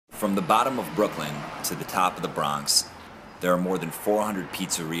From the bottom of Brooklyn to the top of the Bronx, there are more than 400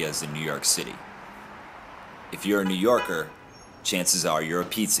 pizzerias in New York City. If you're a New Yorker, chances are you're a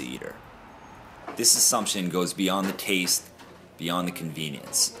pizza eater. This assumption goes beyond the taste, beyond the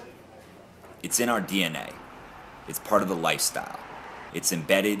convenience. It's in our DNA. It's part of the lifestyle. It's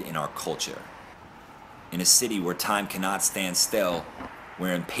embedded in our culture. In a city where time cannot stand still,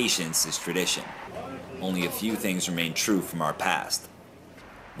 where impatience is tradition, only a few things remain true from our past.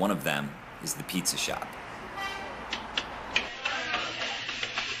 One of them is the pizza shop.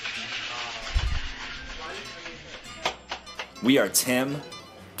 We are Tim,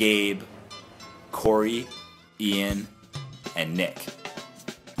 Gabe, Corey, Ian, and Nick.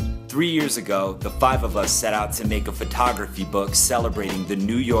 3 years ago, the five of us set out to make a photography book celebrating the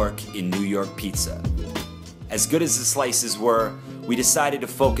New York in New York pizza. As good as the slices were, we decided to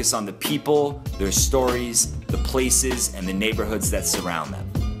focus on the people, their stories, the places, and the neighborhoods that surround them.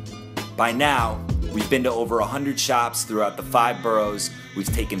 By now, we've been to over 100 shops throughout the 5 boroughs,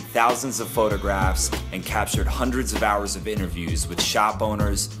 we've taken thousands of photographs, and captured hundreds of hours of interviews with shop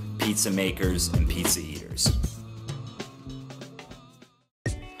owners, pizza makers, and pizza eaters.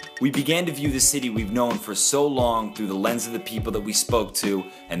 We began to view the city we've known for so long through the lens of the people that we spoke to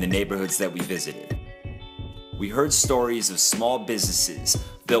and the neighborhoods that we visited. We heard stories of small businesses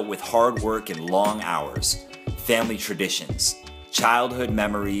built with hard work and long hours, family traditions, childhood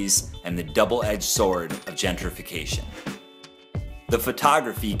memories, and the double-edged sword of gentrification. The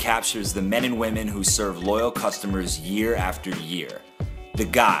photography captures the men and women who serve loyal customers year after year. The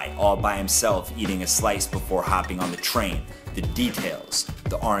guy all by himself eating a slice before hopping on the train, the details,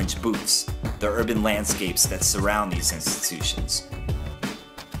 the orange booths, the urban landscapes that surround these institutions.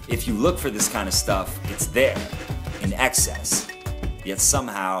 If you look for this kind of stuff, it's there, in excess, yet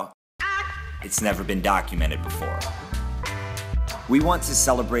somehow, it's never been documented before. We want to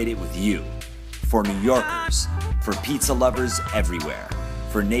celebrate it with you, for New Yorkers, for pizza lovers everywhere,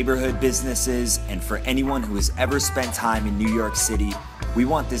 for neighborhood businesses, and for anyone who has ever spent time in New York City. We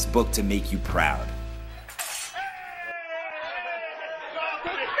want this book to make you proud.